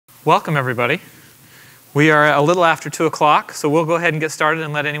Welcome, everybody. We are a little after 2 o'clock, so we'll go ahead and get started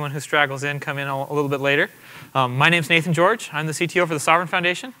and let anyone who straggles in come in a little bit later. My name's Nathan George. I'm the CTO for the Sovrin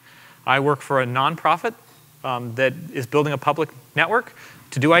Foundation. I work for a nonprofit that is building a public network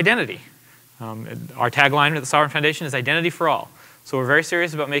to do identity. Our tagline at the Sovrin Foundation is identity for all. So we're very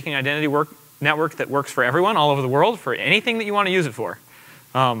serious about making an identity network that works for everyone all over the world for anything that you want to use it for.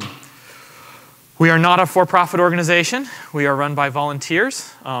 We are not a for-profit organization. We are run by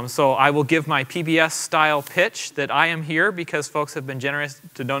volunteers. So I will give my PBS-style pitch that I am here because folks have been generous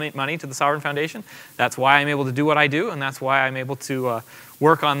to donate money to the Sovrin Foundation. That's why I'm able to do what I do, and that's why I'm able to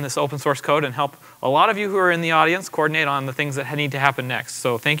work on this open source code and help a lot of you who are in the audience coordinate on the things that need to happen next.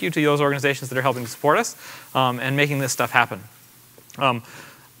 So thank you to those organizations that are helping to support us and making this stuff happen. A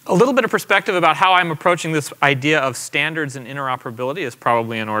little bit of perspective about how I'm approaching this idea of standards and interoperability is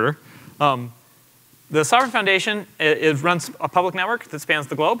probably in order. The Sovrin Foundation runs a public network that spans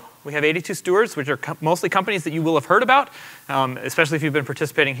the globe. We have 82 stewards, which are mostly companies that you will have heard about, especially if you've been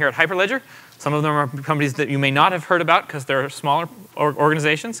participating here at Hyperledger. Some of them are companies that you may not have heard about because they're smaller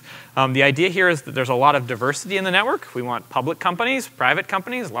organizations. The idea here is that there's a lot of diversity in the network. We want public companies, private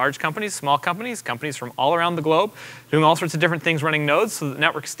companies, large companies, small companies, companies from all around the globe, doing all sorts of different things running nodes so that the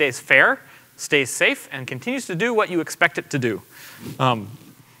network stays fair, stays safe, and continues to do what you expect it to do.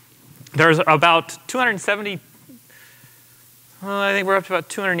 There's about 270, I think we're up to about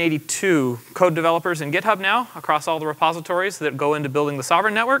 282 code developers in GitHub now across all the repositories that go into building the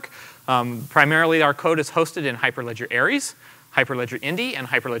Sovrin network. Primarily, our code is hosted in Hyperledger Aries, Hyperledger Indy, and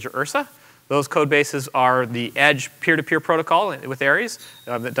Hyperledger Ursa. Those code bases are the Edge peer-to-peer protocol with Aries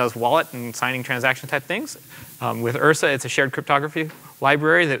that does wallet and signing transaction type things. With Ursa, it's a shared cryptography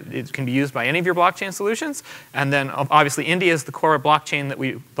library that it can be used by any of your blockchain solutions. And then obviously Indy is the core blockchain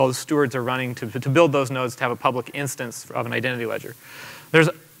that those stewards are running to build those nodes to have a public instance of an identity ledger. There's,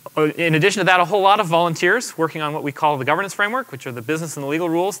 in addition to that, a whole lot of volunteers working on what we call the governance framework, which are the business and the legal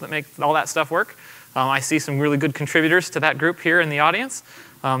rules that make all that stuff work. I see some really good contributors to that group here in the audience.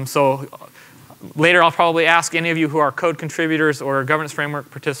 So later I'll probably ask any of you who are code contributors or governance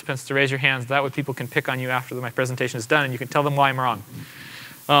framework participants to raise your hands. That way people can pick on you after my presentation is done and you can tell them why I'm wrong.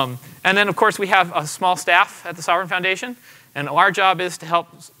 And then of course we have a small staff at the Sovrin Foundation, and our job is to help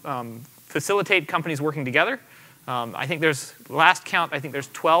facilitate companies working together. I think last count, I think there's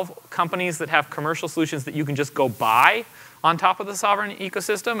 12 companies that have commercial solutions that you can just go buy on top of the Sovrin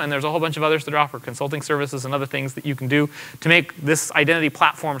ecosystem, and there's a whole bunch of others that offer consulting services and other things that you can do to make this identity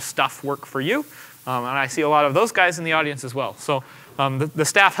platform stuff work for you. And I see a lot of those guys in the audience as well. So the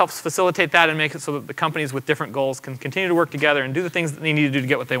staff helps facilitate that and make it so that the companies with different goals can continue to work together and do the things that they need to do to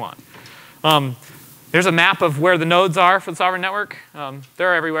get what they want. There's a map of where the nodes are for the Sovrin network.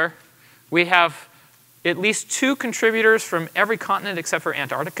 They're everywhere. We have at least 2 contributors from every continent except for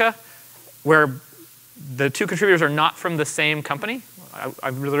Antarctica, where the 2 contributors are not from the same company.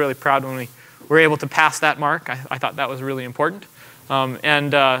 I'm really, really proud when we were able to pass that mark. I thought that was really important.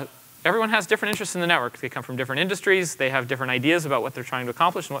 Everyone has different interests in the network. They come from different industries. They have different ideas about what they're trying to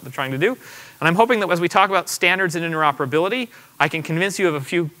accomplish and what they're trying to do. And I'm hoping that as we talk about standards and interoperability, I can convince you of a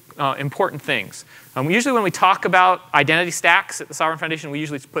few important things. Usually when we talk about identity stacks at the Sovrin Foundation, we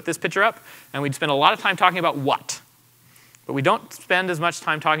usually put this picture up, and we spend a lot of time talking about what. But we don't spend as much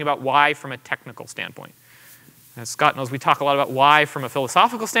time talking about why from a technical standpoint. As Scott knows, we talk a lot about why from a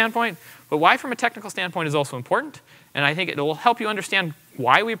philosophical standpoint, but why from a technical standpoint is also important. And I think it will help you understand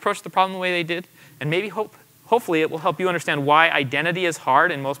why we approached the problem the way they did, and maybe hopefully it will help you understand why identity is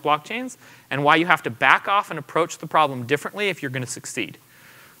hard in most blockchains, and why you have to back off and approach the problem differently if you're going to succeed.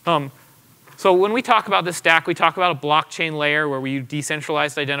 So when we talk about this stack, we talk about a blockchain layer where we use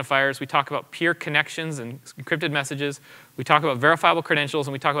decentralized identifiers. We talk about peer connections and encrypted messages. We talk about verifiable credentials,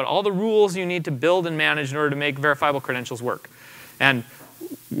 and we talk about all the rules you need to build and manage in order to make verifiable credentials work. And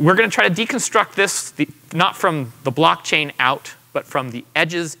we're going to try to deconstruct this, not from the blockchain out, but from the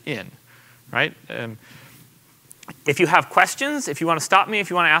edges in, right? If you have questions, if you want to stop me, if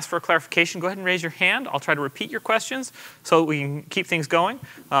you want to ask for a clarification, go ahead and raise your hand. I'll try to repeat your questions so that we can keep things going.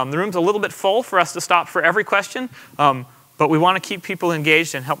 The room's a little bit full for us to stop for every question, but we want to keep people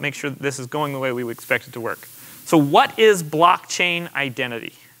engaged and help make sure that this is going the way we would expect it to work. So what is blockchain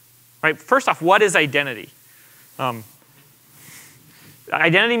identity? Right? First off, what is identity?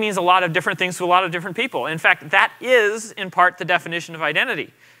 Identity means a lot of different things to a lot of different people. In fact, that is, in part, the definition of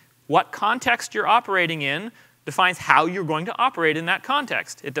identity. What context you're operating in defines how you're going to operate in that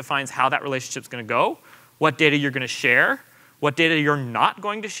context. It defines how that relationship's going to go, what data you're going to share, what data you're not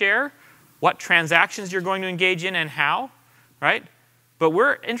going to share, what transactions you're going to engage in and how, right? But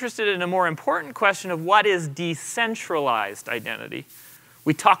we're interested in a more important question of what is decentralized identity.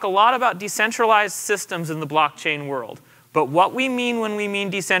 We talk a lot about decentralized systems in the blockchain world. But what we mean when we mean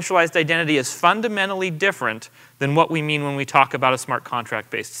decentralized identity is fundamentally different than what we mean when we talk about a smart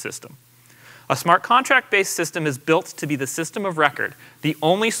contract-based system. A smart contract-based system is built to be the system of record, the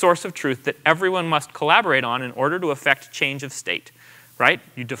only source of truth that everyone must collaborate on in order to effect change of state. Right?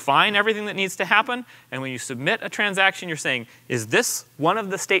 You define everything that needs to happen, and when you submit a transaction, you're saying, is this one of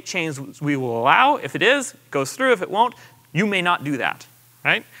the state chains we will allow? If it is, it goes through. If it won't, you may not do that.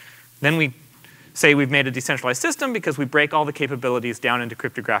 Right? Then we say we've made a decentralized system because we break all the capabilities down into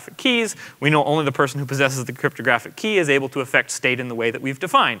cryptographic keys. We know only the person who possesses the cryptographic key is able to affect state in the way that we've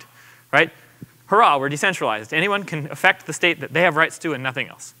defined. Right? Hurrah, we're decentralized. Anyone can affect the state that they have rights to and nothing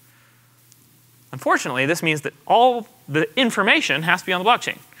else. Unfortunately, this means that all the information has to be on the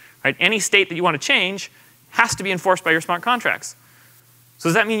blockchain. Right? Any state that you want to change has to be enforced by your smart contracts. So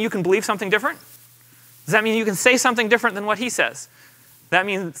does that mean you can believe something different? Does that mean you can say something different than what he says? That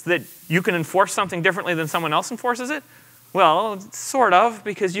means that you can enforce something differently than someone else enforces it? Well, sort of,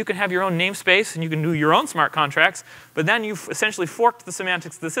 because you can have your own namespace and you can do your own smart contracts, but then you've essentially forked the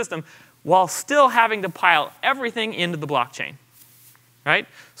semantics of the system while still having to pile everything into the blockchain. Right?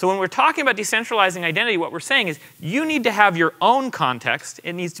 So when we're talking about decentralizing identity, what we're saying is you need to have your own context.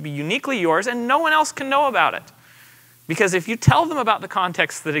 It needs to be uniquely yours, and no one else can know about it. Because if you tell them about the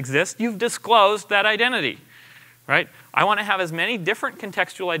context that exists, you've disclosed that identity. Right? I want to have as many different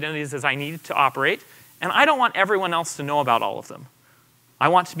contextual identities as I need to operate, and I don't want everyone else to know about all of them. I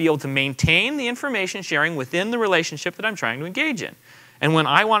want to be able to maintain the information sharing within the relationship that I'm trying to engage in. And when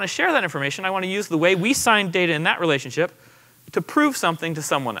I want to share that information, I want to use the way we sign data in that relationship to prove something to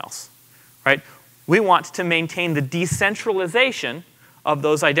someone else, right? We want to maintain the decentralization of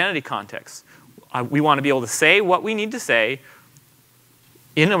those identity contexts. We want to be able to say what we need to say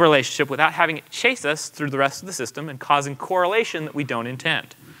in a relationship without having it chase us through the rest of the system and causing correlation that we don't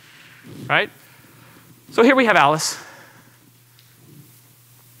intend, right? So here we have Alice.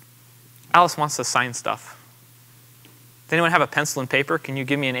 Alice wants to sign stuff. Does anyone have a pencil and paper? Can you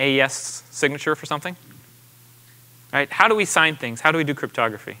give me an AES signature for something? Right? How do we sign things? How do we do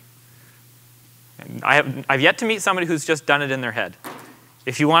cryptography? I've yet to meet somebody who's just done it in their head.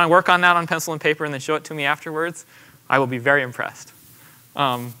 If you want to work on that on pencil and paper and then show it to me afterwards, I will be very impressed.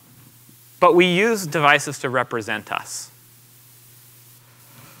 But we use devices to represent us.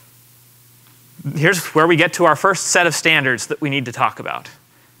 Here's where we get to our first set of standards that we need to talk about.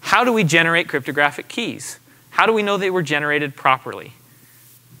 How do we generate cryptographic keys? How do we know they were generated properly?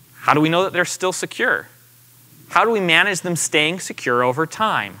 How do we know that they're still secure? How do we manage them staying secure over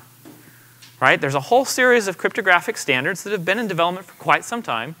time? Right? There's a whole series of cryptographic standards that have been in development for quite some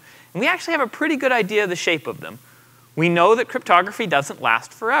time, and we actually have a pretty good idea of the shape of them. We know that cryptography doesn't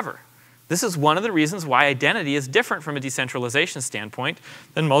last forever. This is one of the reasons why identity is different from a decentralization standpoint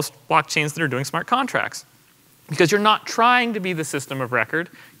than most blockchains that are doing smart contracts. Because you're not trying to be the system of record.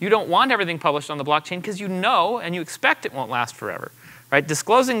 You don't want everything published on the blockchain because you know and you expect it won't last forever. Right?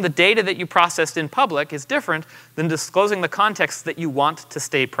 Disclosing the data that you processed in public is different than disclosing the context that you want to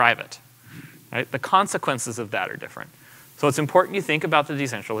stay private. Right? The consequences of that are different. So it's important you think about the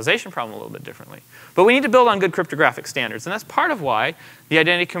decentralization problem a little bit differently. But we need to build on good cryptographic standards, and that's part of why the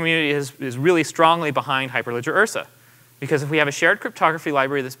identity community is really strongly behind Hyperledger Ursa. Because if we have a shared cryptography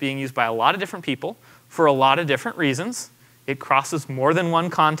library that's being used by a lot of different people for a lot of different reasons, it crosses more than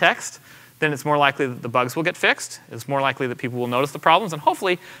one context, then it's more likely that the bugs will get fixed. It's more likely that people will notice the problems. And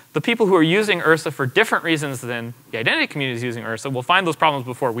hopefully, the people who are using Ursa for different reasons than the identity community is using Ursa will find those problems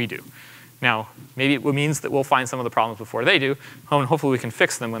before we do. Now, maybe it means that we'll find some of the problems before they do, and hopefully we can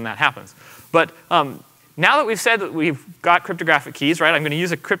fix them when that happens. But now that we've said that we've got cryptographic keys, right, I'm going to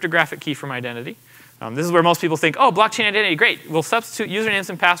use a cryptographic key for my identity. This is where most people think, oh, blockchain identity, great. We'll substitute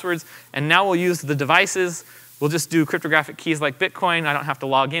usernames and passwords, and now we'll use the devices. We'll just do cryptographic keys like Bitcoin. I don't have to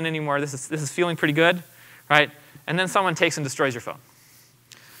log in anymore. This is feeling pretty good, right? And then someone takes and destroys your phone.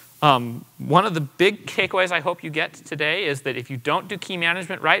 One of the big takeaways I hope you get today is that if you don't do key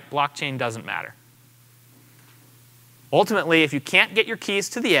management right, blockchain doesn't matter. Ultimately, if you can't get your keys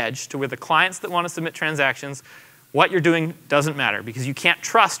to the edge, to where the clients that want to submit transactions, what you're doing doesn't matter because you can't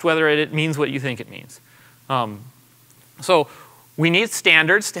trust whether it means what you think it means. So we need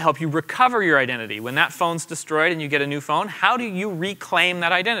standards to help you recover your identity. When that phone's destroyed and you get a new phone, how do you reclaim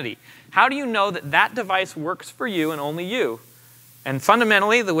that identity? How do you know that that device works for you and only you? And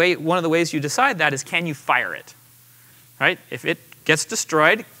fundamentally, one of the ways you decide that is, can you fire it? Right? If it gets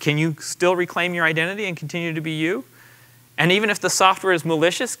destroyed, can you still reclaim your identity and continue to be you? And even if the software is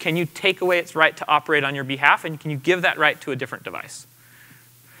malicious, can you take away its right to operate on your behalf, and can you give that right to a different device?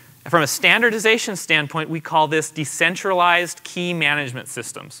 From a standardization standpoint, we call this decentralized key management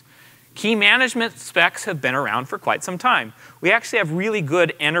systems. Key management specs have been around for quite some time. We actually have really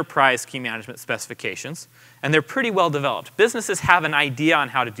good enterprise key management specifications, and they're pretty well developed. Businesses have an idea on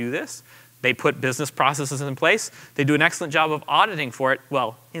how to do this. They put business processes in place. They do an excellent job of auditing for it.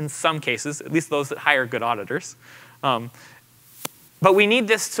 Well, in some cases, at least those that hire good auditors. But we need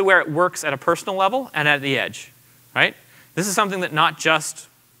this to where it works at a personal level and at the edge, right? This is something that not just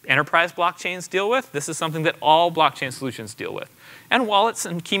enterprise blockchains deal with. This is something that all blockchain solutions deal with. And wallets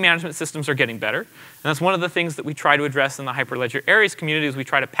and key management systems are getting better. And that's one of the things that we try to address in the Hyperledger Aries community is we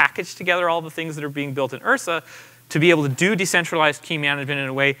try to package together all the things that are being built in Ursa to be able to do decentralized key management in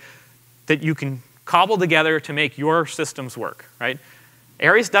a way that you can cobble together to make your systems work, right?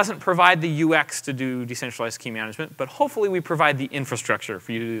 Aries doesn't provide the UX to do decentralized key management, but hopefully we provide the infrastructure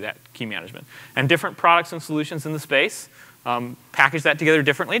for you to do that key management. And different products and solutions in the space package that together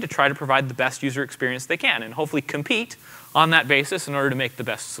differently to try to provide the best user experience they can and hopefully compete on that basis in order to make the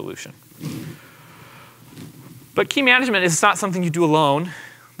best solution. But key management is not something you do alone.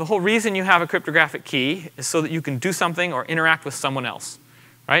 The whole reason you have a cryptographic key is so that you can do something or interact with someone else,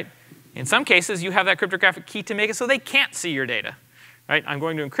 right? In some cases, you have that cryptographic key to make it so they can't see your data, right? I'm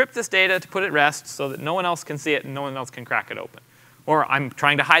going to encrypt this data to put it at rest so that no one else can see it and no one else can crack it open. Or I'm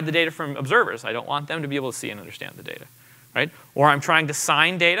trying to hide the data from observers. I don't want them to be able to see and understand the data, right? Or I'm trying to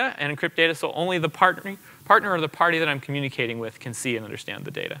sign data and encrypt data so only the partner or the party that I'm communicating with can see and understand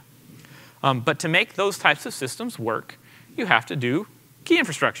the data. But to make those types of systems work, you have to do key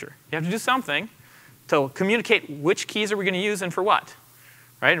infrastructure. You have to do something to communicate which keys are we going to use and for what.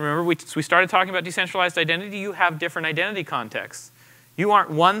 Right? Remember, we started talking about decentralized identity. You have different identity contexts. You aren't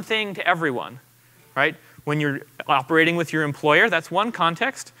one thing to everyone. Right? When you're operating with your employer, that's one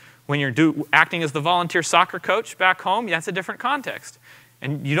context. When you're acting as the volunteer soccer coach back home, that's a different context.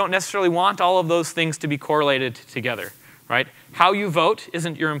 And you don't necessarily want all of those things to be correlated together. Right? How you vote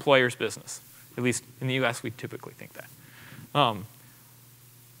isn't your employer's business. At least in the US, we typically think that.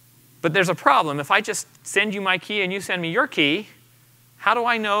 But there's a problem. If I just send you my key and you send me your key, how do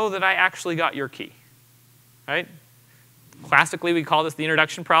I know that I actually got your key, right? Classically, we call this the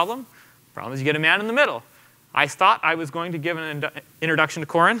introduction problem. The problem is you get a man in the middle. I thought I was going to give an introduction to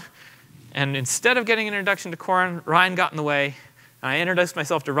Corin, and instead of getting an introduction to Corin, Ryan got in the way, and I introduced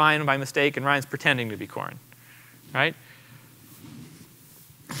myself to Ryan by mistake, and Ryan's pretending to be Corin, right?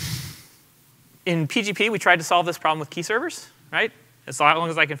 In PGP, we tried to solve this problem with key servers, right? As long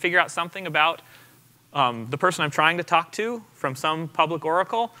as I can figure out something about the person I'm trying to talk to from some public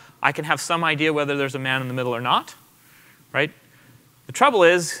oracle, I can have some idea whether there's a man in the middle or not, right? The trouble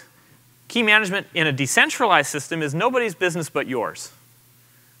is, key management in a decentralized system is nobody's business but yours,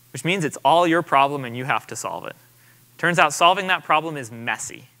 which means it's all your problem and you have to solve it. Turns out solving that problem is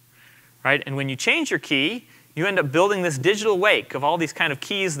messy, right? And when you change your key, you end up building this digital wake of all these kind of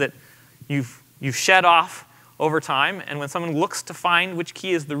keys that you've shed off over time, and when someone looks to find which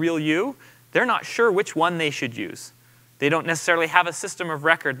key is the real you, they're not sure which one they should use. They don't necessarily have a system of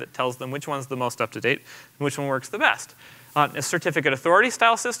record that tells them which one's the most up-to-date and which one works the best. A certificate authority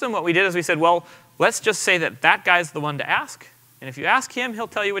style system, what we did is we said, well, let's just say that that guy's the one to ask. And if you ask him, he'll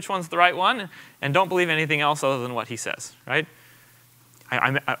tell you which one's the right one. And don't believe anything else other than what he says, right?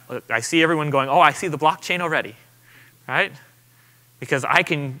 I see everyone going, oh, I see the blockchain already, right? Because I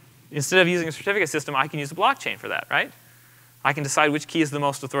can, instead of using a certificate system, I can use a blockchain for that, right? I can decide which key is the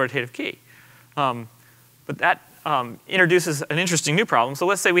most authoritative key. But that introduces an interesting new problem. So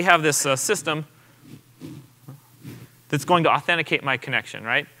let's say we have this system that's going to authenticate my connection,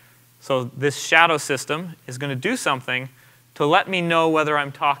 right? So this shadow system is going to do something to let me know whether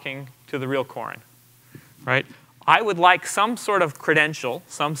I'm talking to the real Corin, right? I would like some sort of credential,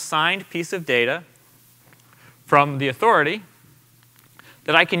 some signed piece of data from the authority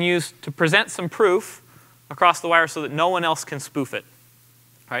that I can use to present some proof across the wire so that no one else can spoof it,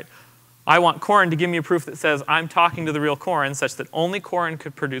 right? I want Corin to give me a proof that says I'm talking to the real Corin such that only Corin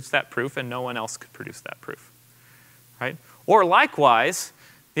could produce that proof and no one else could produce that proof, right? Or likewise,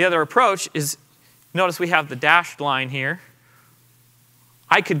 the other approach is, notice we have the dashed line here.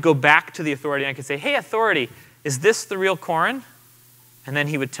 I could go back to the authority and I could say, hey, authority, is this the real Corin? And then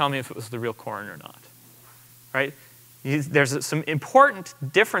he would tell me if it was the real Corin or not, right? There's some important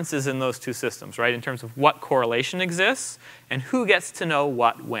differences in those two systems, right, in terms of what correlation exists and who gets to know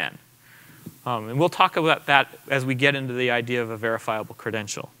what when. And we'll talk about that as we get into the idea of a verifiable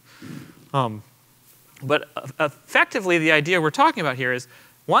credential. But effectively, the idea we're talking about here is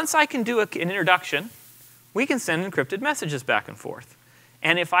once I can do an introduction, we can send encrypted messages back and forth.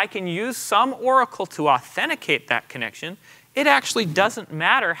 And if I can use some oracle to authenticate that connection, it actually doesn't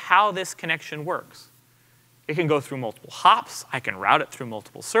matter how this connection works. It can go through multiple hops. I can route it through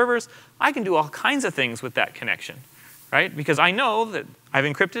multiple servers. I can do all kinds of things with that connection, right? Because I know that I've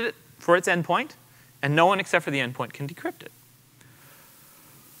encrypted it for its endpoint, and no one except for the endpoint can decrypt it.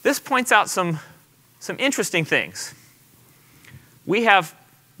 This points out some interesting things. We have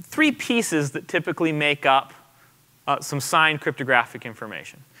 3 pieces that typically make up some signed cryptographic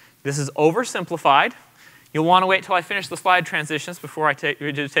information. This is oversimplified. You'll want to wait till I finish the slide transitions before I take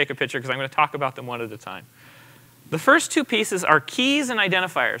a picture, because I'm going to talk about them one at a time. The first 2 pieces are keys and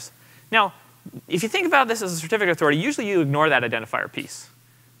identifiers. Now, if you think about this as a certificate authority, usually you ignore that identifier piece,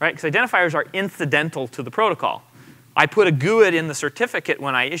 right? Because identifiers are incidental to the protocol. I put a GUID in the certificate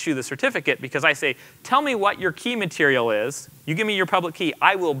when I issue the certificate because I say, tell me what your key material is. You give me your public key.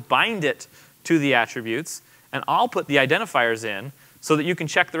 I will bind it to the attributes, and I'll put the identifiers in so that you can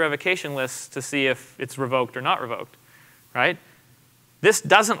check the revocation list to see if it's revoked or not revoked, right? This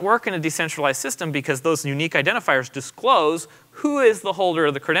doesn't work in a decentralized system because those unique identifiers disclose who is the holder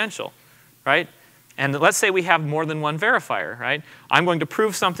of the credential, right? And let's say we have more than one verifier, right? I'm going to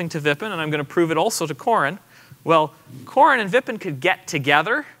prove something to Vipin, and I'm going to prove it also to Corin. Well, Corin and Vipin could get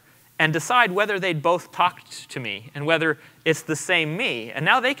together and decide whether they'd both talked to me and whether it's the same me. And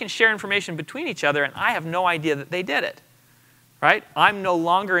now they can share information between each other, and I have no idea that they did it, right? I'm no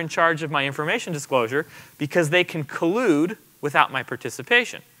longer in charge of my information disclosure because they can collude without my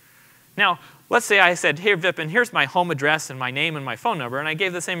participation. Now, let's say I said, here, Vipin, here's my home address and my name and my phone number, and I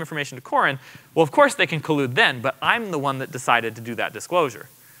gave the same information to Corin. Well, of course they can collude then, but I'm the one that decided to do that disclosure,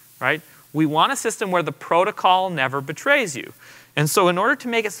 right? We want a system where the protocol never betrays you. And so in order to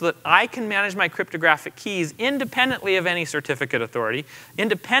make it so that I can manage my cryptographic keys independently of any certificate authority,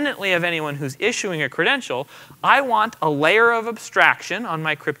 independently of anyone who's issuing a credential, I want a layer of abstraction on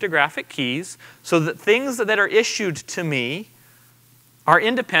my cryptographic keys so that things that are issued to me are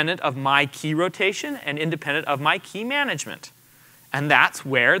independent of my key rotation and independent of my key management. And that's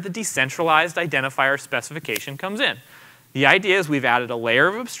where the decentralized identifier specification comes in. The idea is we've added a layer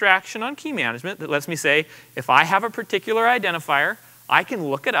of abstraction on key management that lets me say, if I have a particular identifier, I can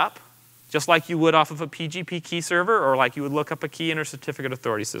look it up, just like you would off of a PGP key server or like you would look up a key in a certificate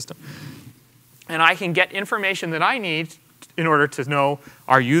authority system. And I can get information that I need in order to know,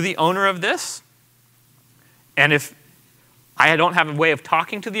 are you the owner of this? And if I don't have a way of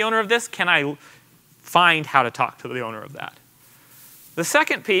talking to the owner of this, can I find how to talk to the owner of that? The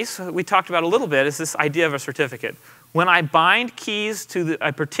second piece we talked about a little bit is this idea of a certificate. When I bind keys to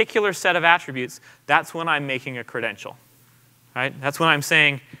a particular set of attributes, that's when I'm making a credential, right? That's when I'm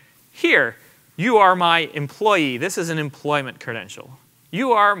saying, here, you are my employee. This is an employment credential.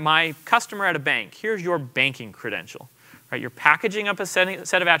 You are my customer at a bank. Here's your banking credential, right? You're packaging up a set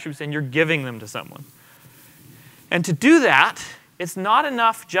of attributes and you're giving them to someone. And to do that, it's not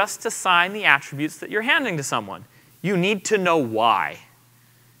enough just to sign the attributes that you're handing to someone. You need to know why.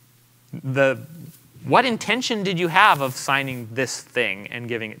 What intention did you have of signing this thing and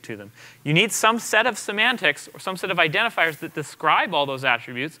giving it to them? You need some set of semantics or some set of identifiers that describe all those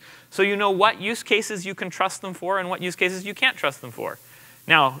attributes so you know what use cases you can trust them for and what use cases you can't trust them for.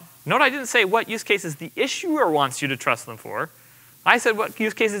 Now, note I didn't say what use cases the issuer wants you to trust them for. I said what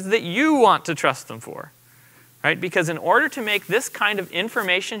use cases that you want to trust them for, right? Because in order to make this kind of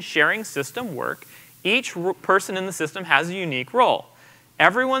information sharing system work, each person in the system has a unique role.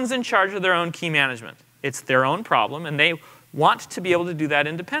 Everyone's in charge of their own key management. It's their own problem, and they want to be able to do that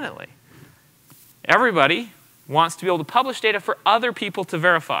independently. Everybody wants to be able to publish data for other people to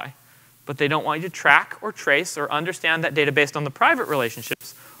verify, but they don't want you to track or trace or understand that data based on the private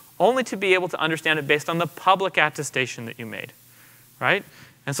relationships, only to be able to understand it based on the public attestation that you made, right?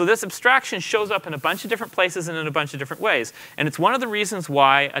 And so this abstraction shows up in a bunch of different places and in a bunch of different ways. And it's one of the reasons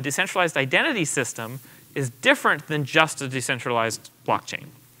why a decentralized identity system is different than just a decentralized blockchain.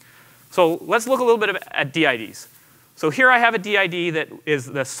 So let's look a little bit at DIDs. So here I have a DID that is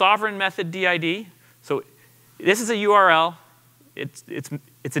the Sovrin method DID. So this is a URL. It's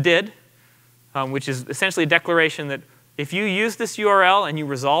a DID, which is essentially a declaration that if you use this URL and you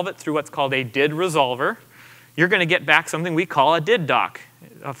resolve it through what's called a DID resolver, you're going to get back something we call a DID doc.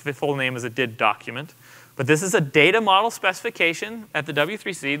 The full name is a DID document. But this is a data model specification at the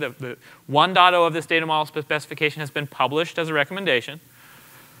W3C. The 1.0 of this data model specification has been published as a recommendation.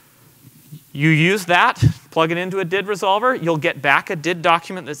 You use that, plug it into a DID resolver, you'll get back a DID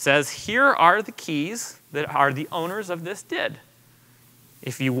document that says, here are the keys that are the owners of this DID.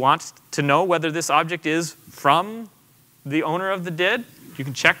 If you want to know whether this object is from the owner of the DID, you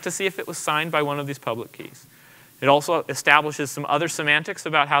can check to see if it was signed by one of these public keys. It also establishes some other semantics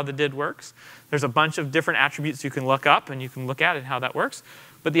about how the did works. There's a bunch of different attributes you can look up and you can look at and how that works.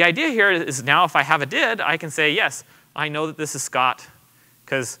 But the idea here is now if I have a did, I can say, yes, I know that this is Scott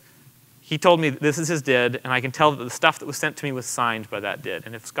because he told me that this is his did, and I can tell that the stuff that was sent to me was signed by that did.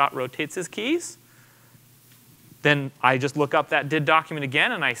 And if Scott rotates his keys, then I just look up that did document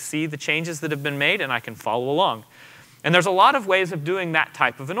again, and I see the changes that have been made, and I can follow along. And there's a lot of ways of doing that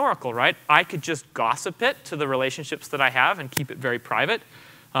type of an oracle, right? I could just gossip it to the relationships that I have and keep it very private.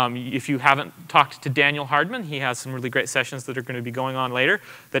 If you haven't talked to Daniel Hardman, he has some really great sessions that are going to be going on later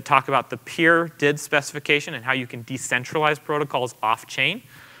that talk about the peer did specification and how you can decentralize protocols off-chain.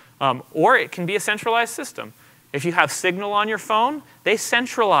 Or it can be a centralized system. If you have Signal on your phone, they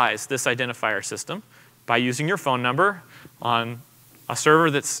centralize this identifier system by using your phone number on a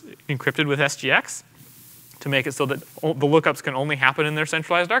server that's encrypted with SGX to make it so that the lookups can only happen in their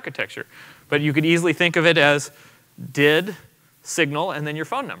centralized architecture. But you could easily think of it as did, Signal, and then your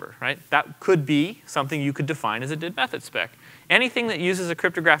phone number, right? That could be something you could define as a did method spec. Anything that uses a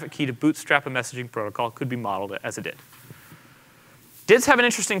cryptographic key to bootstrap a messaging protocol could be modeled as a did. Dids have an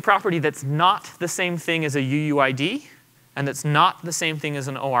interesting property that's not the same thing as a UUID, and that's not the same thing as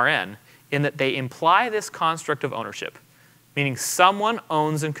an ORN, in that they imply this construct of ownership, meaning someone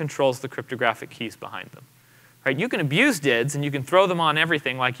owns and controls the cryptographic keys behind them. Right? You can abuse dids, and you can throw them on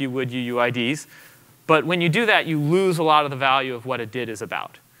everything like you would UUIDs, but when you do that, you lose a lot of the value of what a did is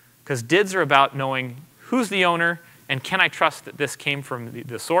about. Because dids are about knowing who's the owner, and can I trust that this came from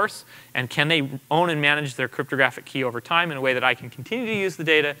the source, and can they own and manage their cryptographic key over time in a way that I can continue to use the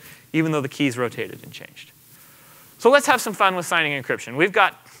data even though the keys rotated and changed. So let's have some fun with signing encryption. We've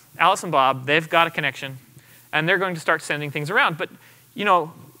got Alice and Bob, they've got a connection, and they're going to start sending things around. But you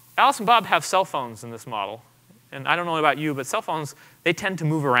know, Alice and Bob have cell phones in this model. And I don't know about you, but cell phones, they tend to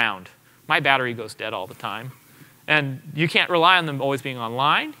move around. My battery goes dead all the time. And you can't rely on them always being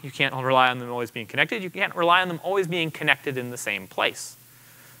online. You can't rely on them always being connected. You can't rely on them always being connected in the same place.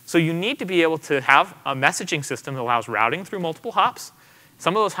 So you need to be able to have a messaging system that allows routing through multiple hops.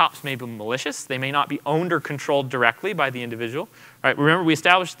 Some of those hops may be malicious. They may not be owned or controlled directly by the individual. Right? Remember, we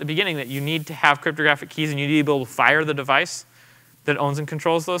established at the beginning that you need to have cryptographic keys, and you need to be able to fire the device that owns and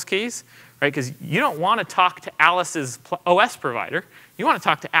controls those keys. Right? Because you don't want to talk to Alice's OS provider. You want to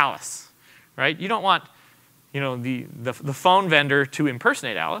talk to Alice. Right? You don't want the phone vendor to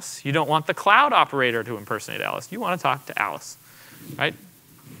impersonate Alice. You don't want the cloud operator to impersonate Alice. You want to talk to Alice. Right?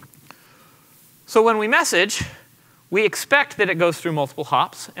 So when we message, we expect that it goes through multiple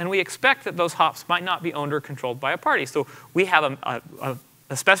hops, and we expect that those hops might not be owned or controlled by a party. So we have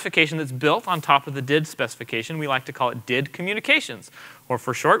a specification that's built on top of the did specification. We like to call it did communications, or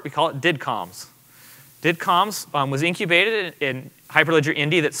for short, we call it did.coms. Did.coms was incubated in Hyperledger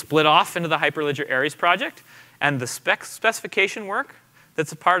Indy that split off into the Hyperledger Aries project, and the specification work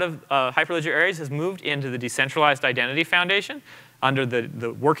that's a part of Hyperledger Aries has moved into the Decentralized Identity Foundation under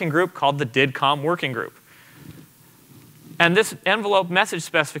the working group called the Did.Com working group. And this envelope message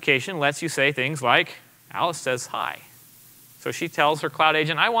specification lets you say things like, Alice says hi. So she tells her cloud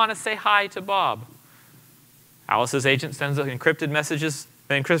agent, I want to say hi to Bob. Alice's agent sends an encrypted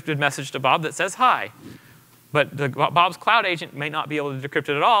message to Bob that says hi. But Bob's cloud agent may not be able to decrypt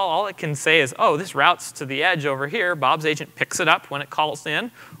it at all. All it can say is, oh, this routes to the edge over here. Bob's agent picks it up when it calls in.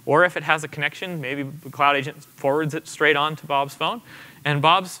 Or if it has a connection, maybe the cloud agent forwards it straight on to Bob's phone. And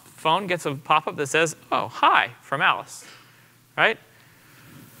Bob's phone gets a pop-up that says, oh, hi, from Alice. Right?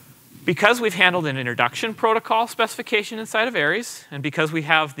 Because we've handled an introduction protocol specification inside of Aries, and because we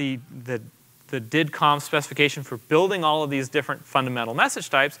have the did.com specification for building all of these different fundamental message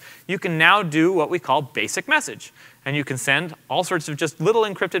types, you can now do what we call basic message. And you can send all sorts of just little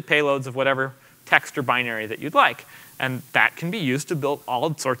encrypted payloads of whatever text or binary that you'd like. And that can be used to build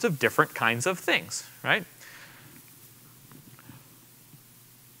all sorts of different kinds of things, right?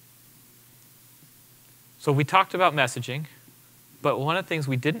 So we talked about messaging, but one of the things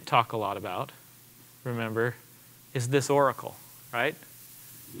we didn't talk a lot about, remember, is this oracle, right?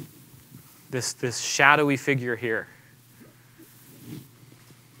 This shadowy figure here.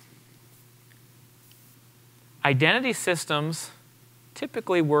 Identity systems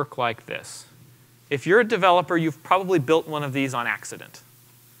typically work like this. If you're a developer, you've probably built one of these on accident,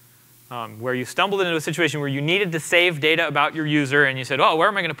 where you stumbled into a situation where you needed to save data about your user, and you said, oh, where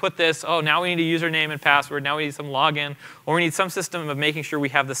am I going to put this? Oh, now we need a username and password. Now we need some login. Or we need some system of making sure we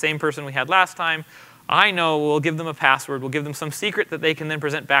have the same person we had last time. I know we'll give them a password. We'll give them some secret that they can then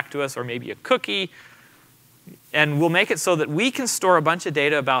present back to us, or maybe a cookie. And we'll make it so that we can store a bunch of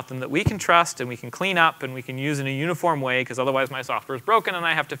data about them that we can trust and we can clean up and we can use in a uniform way, because otherwise my software is broken and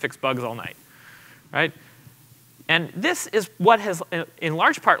I have to fix bugs all night. Right? And this is what has, in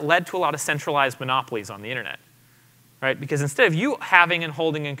large part, led to a lot of centralized monopolies on the internet, right? Because instead of you having and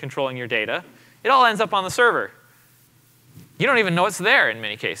holding and controlling your data, it all ends up on the server. You don't even know it's there in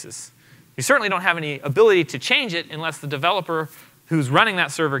many cases. You certainly don't have any ability to change it unless the developer who's running that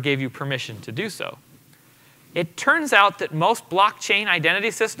server gave you permission to do so. It turns out that most blockchain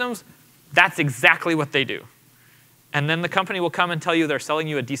identity systems, that's exactly what they do. And then the company will come and tell you they're selling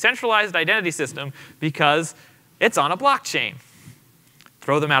you a decentralized identity system because it's on a blockchain.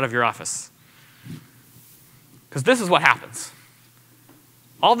 Throw them out of your office. Because this is what happens.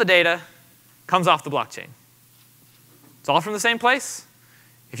 All the data comes off the blockchain. It's all from the same place.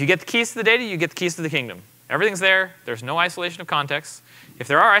 If you get the keys to the data, you get the keys to the kingdom. Everything's there. There's no isolation of context. If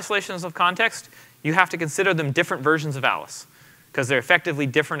there are isolations of context, you have to consider them different versions of Alice, because they're effectively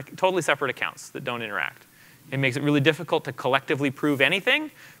different, totally separate accounts that don't interact. It makes it really difficult to collectively prove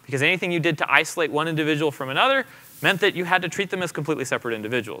anything, because anything you did to isolate one individual from another meant that you had to treat them as completely separate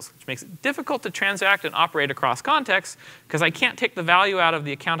individuals, which makes it difficult to transact and operate across contexts, because I can't take the value out of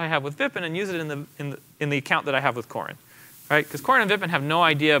the account I have with Vipin and use it in the account that I have with Corin. Right? Because Corin and Vipin have no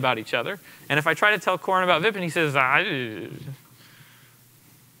idea about each other. And if I try to tell Corin about Vipin, he says, I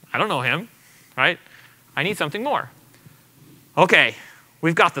don't know him. Right? I need something more. OK,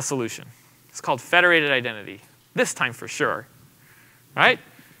 we've got the solution. It's called federated identity. This time for sure. Right?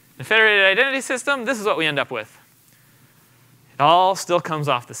 In a federated identity system, this is what we end up with. It all still comes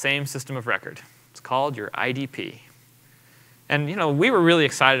off the same system of record. It's called your IDP. And we were really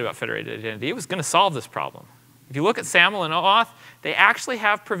excited about federated identity. It was going to solve this problem. If you look at SAML and OAuth, they actually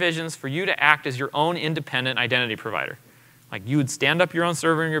have provisions for you to act as your own independent identity provider. Like you would stand up your own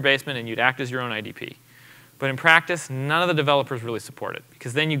server in your basement and you'd act as your own IDP. But in practice, none of the developers really support it.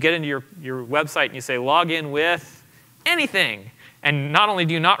 Because then you get into your website and you say, log in with anything. And not only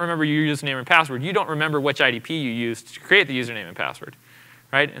do you not remember your username and password, you don't remember which IDP you used to create the username and password.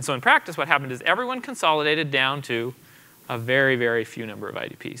 Right? And so in practice, what happened is everyone consolidated down to a very, very few number of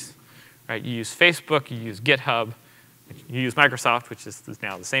IDPs. Right? You use Facebook, you use GitHub, you use Microsoft, which is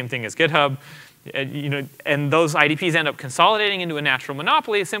now the same thing as GitHub. And those IDPs end up consolidating into a natural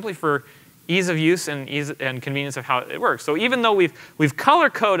monopoly simply for ease of use and convenience of how it works. So even though we've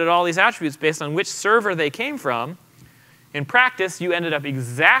color-coded all these attributes based on which server they came from, in practice, you ended up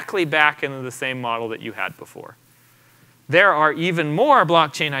exactly back into the same model that you had before. There are even more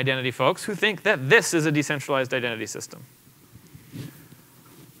blockchain identity folks who think that this is a decentralized identity system.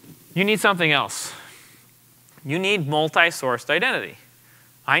 You need something else. You need multi-sourced identity.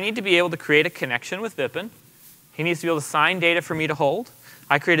 I need to be able to create a connection with Vipin. He needs to be able to sign data for me to hold.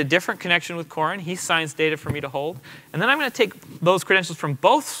 I create a different connection with Corin. He signs data for me to hold. And then I'm going to take those credentials from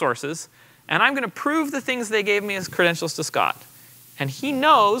both sources, and I'm going to prove the things they gave me as credentials to Scott. And he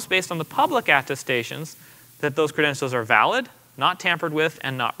knows, based on the public attestations, that those credentials are valid, not tampered with,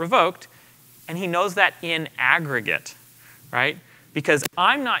 and not revoked. And he knows that in aggregate, right? Because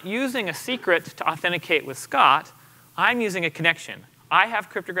I'm not using a secret to authenticate with Scott. I'm using a connection. I have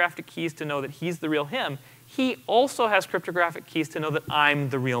cryptographic keys to know that he's the real him. He also has cryptographic keys to know that I'm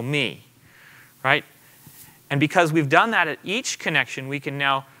the real me, right? And because we've done that at each connection, we can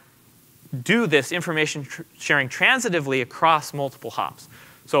now do this information sharing transitively across multiple hops.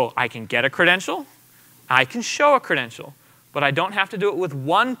 So I can get a credential. I can show a credential. But I don't have to do it with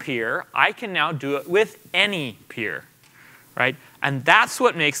one peer. I can now do it with any peer, right? And that's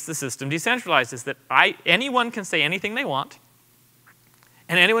what makes the system decentralized, is that anyone can say anything they want,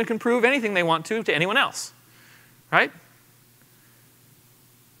 and anyone can prove anything they want to anyone else, right?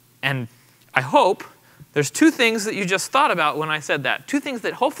 And I hope there's two things that you just thought about when I said that. Two things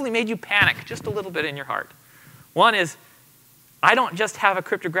that hopefully made you panic just a little bit in your heart. One is, I don't just have a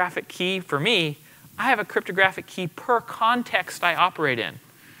cryptographic key for me. I have a cryptographic key per context I operate in,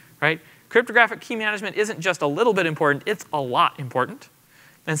 right? Cryptographic key management isn't just a little bit important, it's a lot important.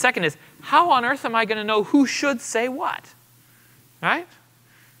 And second is, how on earth am I going to know who should say what, right?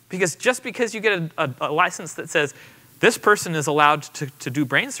 Because just because you get a license that says this person is allowed to do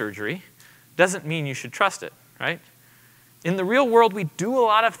brain surgery doesn't mean you should trust it, right? In the real world, we do a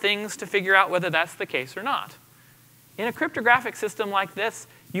lot of things to figure out whether that's the case or not. In a cryptographic system like this,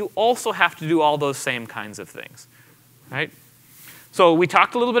 you also have to do all those same kinds of things, right? So we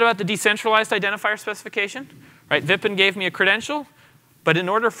talked a little bit about the decentralized identifier specification, right? Vipin gave me a credential, but in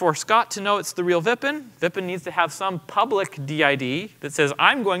order for Scott to know it's the real Vipin, Vipin needs to have some public DID that says,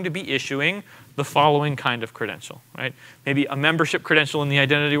 I'm going to be issuing the following kind of credential, right? Maybe a membership credential in the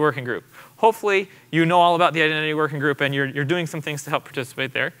identity working group. Hopefully, you know all about the identity working group and you're doing some things to help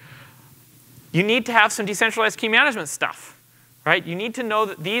participate there. You need to have some decentralized key management stuff, right? You need to know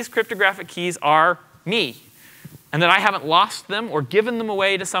that these cryptographic keys are me. and that I haven't lost them or given them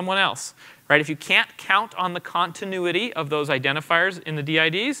away to someone else. Right? If you can't count on the continuity of those identifiers in the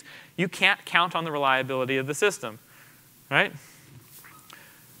DIDs, you can't count on the reliability of the system. Right?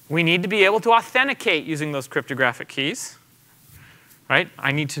 We need to be able to authenticate using those cryptographic keys. Right?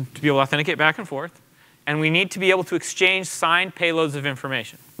 I need to be able to authenticate back and forth. And we need to be able to exchange signed payloads of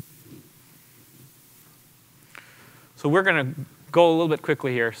information. So we're going to go a little bit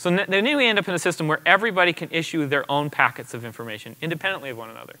quickly here. So then we end up in a system where everybody can issue their own packets of information independently of one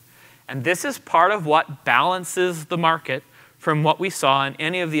another. And this is part of what balances the market from what we saw in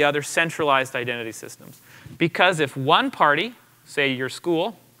any of the other centralized identity systems. Because if one party, say your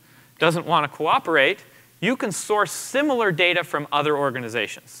school, doesn't want to cooperate, you can source similar data from other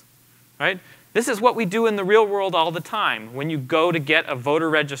organizations. Right? This is what we do in the real world all the time. When you go to get a voter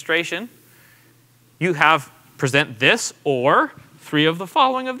registration, you have present this or 3 of the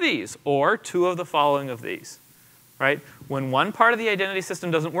following of these or 2 of the following of these. Right? When one part of the identity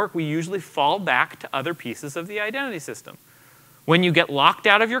system doesn't work, we usually fall back to other pieces of the identity system. When you get locked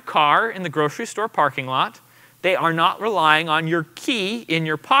out of your car in the grocery store parking lot, they are not relying on your key in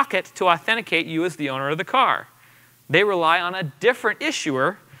your pocket to authenticate you as the owner of the car. They rely on a different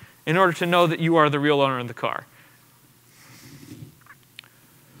issuer in order to know that you are the real owner of the car.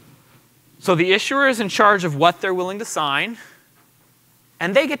 So the issuer is in charge of what they're willing to sign,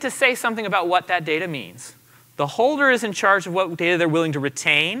 and they get to say something about what that data means. The holder is in charge of what data they're willing to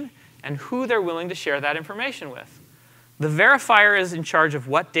retain and who they're willing to share that information with. The verifier is in charge of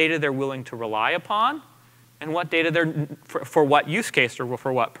what data they're willing to rely upon and what data they're for what use case or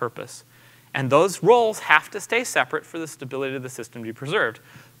for what purpose. And those roles have to stay separate for the stability of the system to be preserved.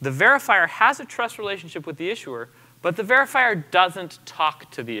 The verifier has a trust relationship with the issuer, but the verifier doesn't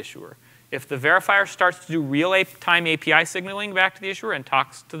talk to the issuer. If the verifier starts to do real-time API signaling back to the issuer and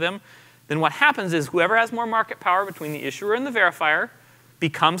talks to them, then what happens is whoever has more market power between the issuer and the verifier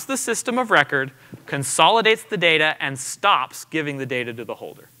becomes the system of record, consolidates the data, and stops giving the data to the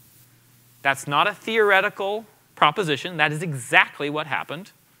holder. That's not a theoretical proposition. That is exactly what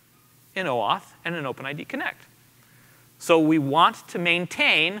happened in OAuth and in OpenID Connect. So we want to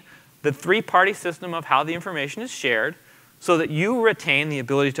maintain the 3-party system of how the information is shared so that you retain the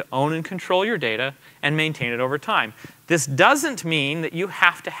ability to own and control your data and maintain it over time. This doesn't mean that you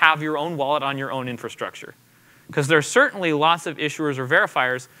have to have your own wallet on your own infrastructure, because there are certainly lots of issuers or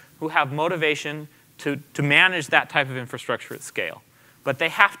verifiers who have motivation to manage that type of infrastructure at scale. But they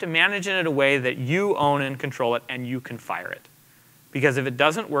have to manage it in a way that you own and control it and you can fire it. Because if it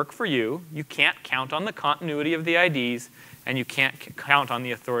doesn't work for you, you can't count on the continuity of the IDs and you can't count on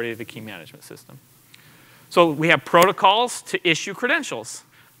the authority of the key management system. So we have protocols to issue credentials.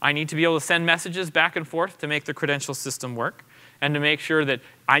 I need to be able to send messages back and forth to make the credential system work and to make sure that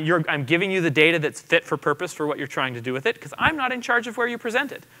I'm giving you the data that's fit for purpose for what you're trying to do with it, because I'm not in charge of where you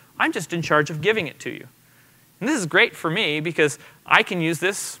present it. I'm just in charge of giving it to you. And this is great for me because I can use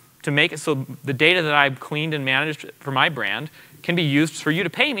this to make it so the data that I've cleaned and managed for my brand can be used for you to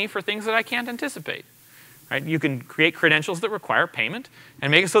pay me for things that I can't anticipate. Right? You can create credentials that require payment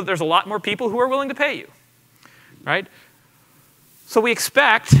and make it so that there's a lot more people who are willing to pay you. Right? So we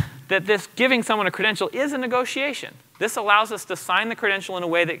expect that this giving someone a credential is a negotiation. This allows us to sign the credential in a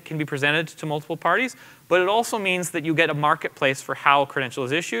way that can be presented to multiple parties, but it also means that you get a marketplace for how a credential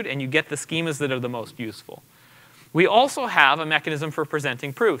is issued and you get the schemas that are the most useful. We also have a mechanism for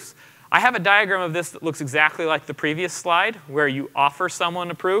presenting proofs. I have a diagram of this that looks exactly like the previous slide, where you offer someone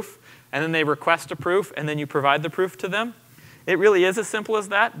a proof, and then they request a proof, and then you provide the proof to them. It really is as simple as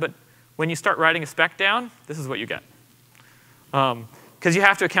that, but when you start writing a spec down, this is what you get. Because you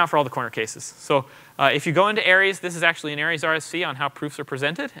have to account for all the corner cases. So if you go into Aries, this is actually an Aries RSC on how proofs are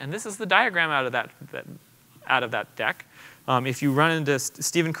presented, and this is the diagram out of that deck. If you run into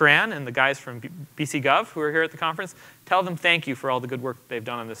Stephen Curran and the guys from BC Gov who are here at the conference, tell them thank you for all the good work they've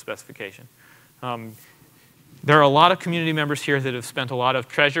done on this specification. There are a lot of community members here that have spent a lot of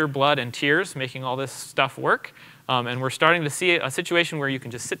treasure, blood, and tears making all this stuff work. And we're starting to see a situation where you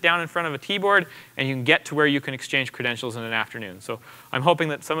can just sit down in front of a keyboard and you can get to where you can exchange credentials in an afternoon. So I'm hoping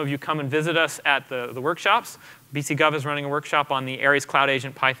that some of you come and visit us at the workshops. BC Gov is running a workshop on the Aries Cloud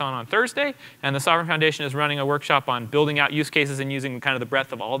Agent Python on Thursday, and the Sovrin Foundation is running a workshop on building out use cases and using kind of the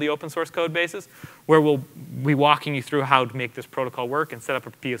breadth of all the open source code bases, where we'll be walking you through how to make this protocol work and set up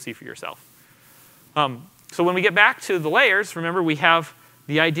a POC for yourself. So when we get back to the layers, remember we have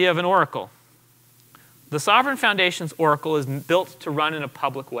the idea of an oracle. The Sovrin Foundation's oracle is built to run in a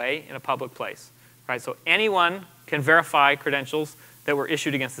public way, in a public place. Right? So anyone can verify credentials that were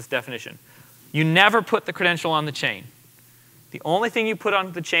issued against this definition. You never put the credential on the chain. The only thing you put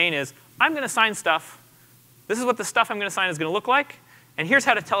on the chain is, I'm going to sign stuff this is what the stuff I'm going to sign is going to look like, and here's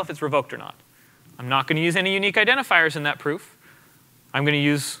how to tell if it's revoked or not. I'm not going to use any unique identifiers in that proof. I'm going to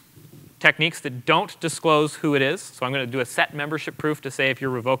use techniques that don't disclose who it is. So I'm going to do a set membership proof to say if you're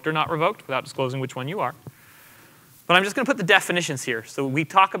revoked or not revoked without disclosing which one you are. But I'm just going to put the definitions here. So we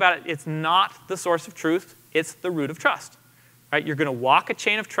talk about it. It's not the source of truth. It's the root of trust. Right? You're going to walk a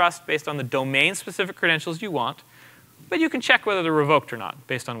chain of trust based on the domain-specific credentials you want. But you can check whether they're revoked or not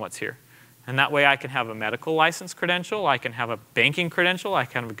based on what's here. And that way I can have a medical license credential. I can have a banking credential. I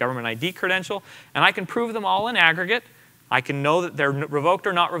can have a government ID credential. And I can prove them all in aggregate. I can know that they're revoked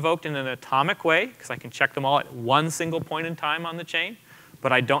or not revoked in an atomic way, because I can check them all at one single point in time on the chain.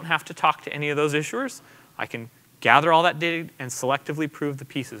 But I don't have to talk to any of those issuers. I can gather all that data and selectively prove the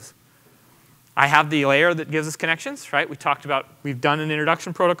pieces. I have the layer that gives us connections, right? We talked about, we've done an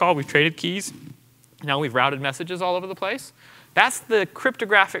introduction protocol. We've traded keys. Now we've routed messages all over the place. That's the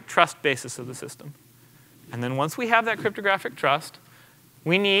cryptographic trust basis of the system. And then once we have that cryptographic trust,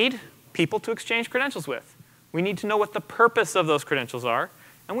 we need people to exchange credentials with. We need to know what the purpose of those credentials are.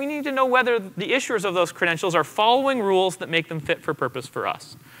 And we need to know whether the issuers of those credentials are following rules that make them fit for purpose for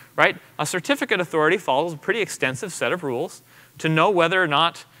us. Right? A certificate authority follows a pretty extensive set of rules to know whether or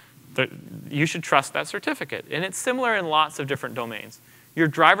not you should trust that certificate. And it's similar in lots of different domains. Your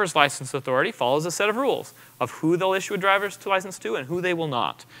driver's license authority follows a set of rules of who they'll issue a driver's license to and who they will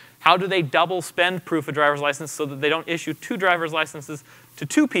not. How do they double spend proof of driver's license so that they don't issue 2 driver's licenses to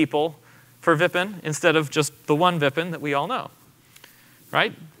 2 people for VIPN instead of just the one VIPN that we all know?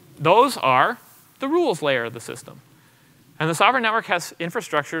 Right? Those are the rules layer of the system. And the Sovrin network has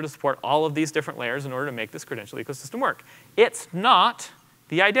infrastructure to support all of these different layers in order to make this credential ecosystem work. It's not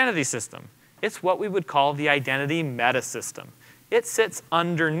the identity system. It's what we would call the identity metasystem. It sits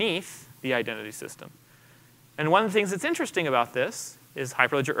underneath the identity system. And one of the things that's interesting about this is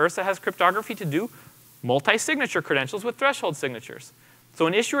Hyperledger Ursa has cryptography to do multi-signature credentials with threshold signatures. So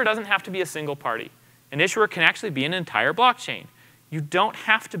an issuer doesn't have to be a single party. An issuer can actually be an entire blockchain. You don't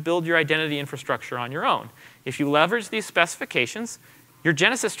have to build your identity infrastructure on your own. If you leverage these specifications, your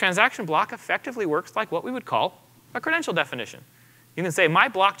Genesis transaction block effectively works like what we would call a credential definition. You can say, my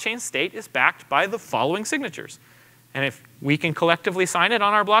blockchain state is backed by the following signatures. And if we can collectively sign it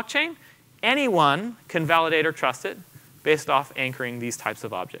on our blockchain, anyone can validate or trust it based off anchoring these types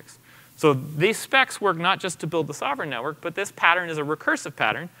of objects. So these specs work not just to build the Sovrin network, but this pattern is a recursive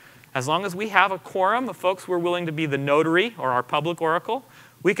pattern. As long as we have a quorum of folks who are willing to be the notary or our public oracle,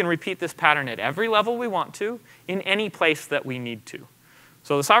 we can repeat this pattern at every level we want to in any place that we need to.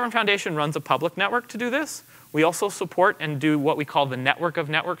 So the Sovrin Foundation runs a public network to do this. We also support and do what we call the network of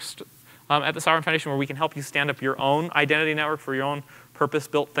networks at the Sovrin Foundation, where we can help you stand up your own identity network for your own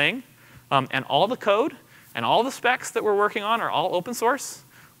purpose-built thing. And all the code and all the specs that we're working on are all open source.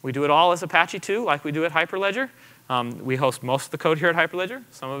 We do it all as Apache 2, like we do at Hyperledger. We host most of the code here at Hyperledger.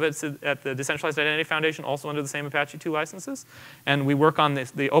 Some of it's at the Decentralized Identity Foundation, also under the same Apache 2 licenses. And we work on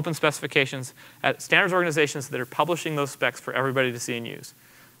the open specifications at standards organizations that are publishing those specs for everybody to see and use.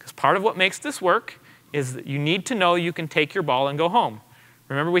 Because part of what makes this work is that you need to know you can take your ball and go home.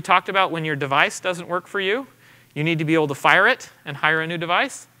 Remember we talked about when your device doesn't work for you, you need to be able to fire it and hire a new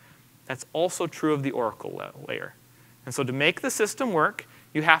device? That's also true of the Oracle layer. And so to make the system work,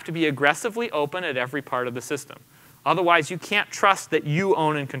 you have to be aggressively open at every part of the system. Otherwise, you can't trust that you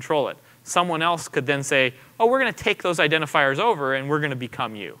own and control it. Someone else could then say, oh, we're going to take those identifiers over and we're going to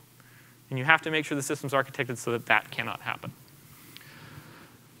become you. And you have to make sure the system's architected so that that cannot happen.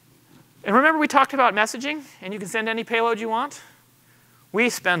 And remember we talked about messaging, and you can send any payload you want? We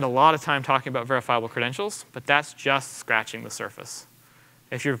spend a lot of time talking about verifiable credentials, but that's just scratching the surface.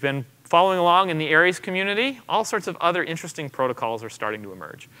 If you've been following along in the Aries community, all sorts of other interesting protocols are starting to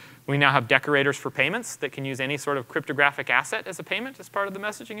emerge. We now have decorators for payments that can use any sort of cryptographic asset as a payment as part of the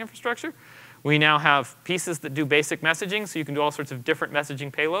messaging infrastructure. We now have pieces that do basic messaging, so you can do all sorts of different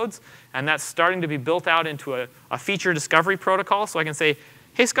messaging payloads. And that's starting to be built out into a feature discovery protocol. So I can say,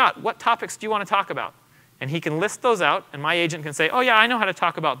 hey, Scott, what topics do you want to talk about? And he can list those out, and my agent can say, oh, yeah, I know how to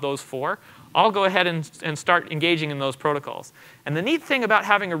talk about those 4. I'll go ahead and start engaging in those protocols. And the neat thing about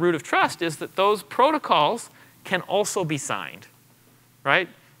having a root of trust is that those protocols can also be signed, right?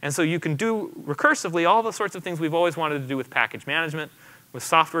 And so you can do recursively all the sorts of things we've always wanted to do with package management, with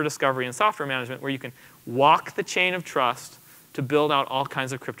software discovery and software management, where you can walk the chain of trust to build out all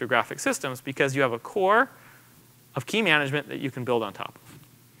kinds of cryptographic systems because you have a core of key management that you can build on top of.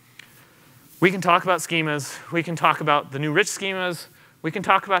 We can talk about schemas. We can talk about the new rich schemas. We can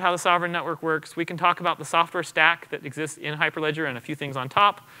talk about how the Sovrin network works. We can talk about the software stack that exists in Hyperledger and a few things on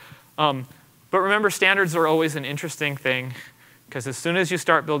top. But remember, standards are always an interesting thing Because as soon as you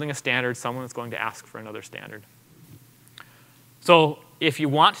start building a standard, someone is going to ask for another standard. So if you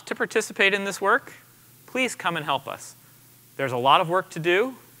want to participate in this work, please come and help us. There's a lot of work to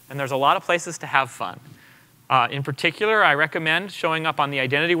do, and there's a lot of places to have fun. In particular, I recommend showing up on the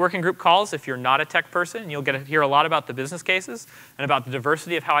identity working group calls if you're not a tech person. You'll get to hear a lot about the business cases and about the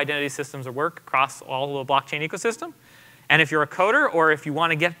diversity of how identity systems work across all the blockchain ecosystem. And if you're a coder or if you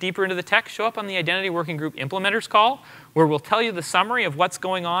want to get deeper into the tech, show up on the identity working group implementers call, where we'll tell you the summary of what's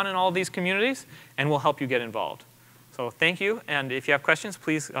going on in all of these communities, and we'll help you get involved. So thank you, and if you have questions,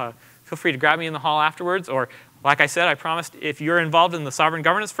 please feel free to grab me in the hall afterwards, or like I said, I promised if you're involved in the Sovrin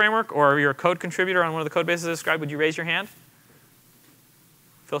governance framework or you're a code contributor on one of the code bases I described, would you raise your hand?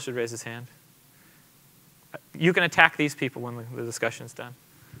 Phil should raise his hand. You can attack these people when the discussion's done.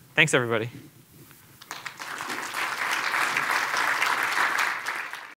 Thanks, everybody.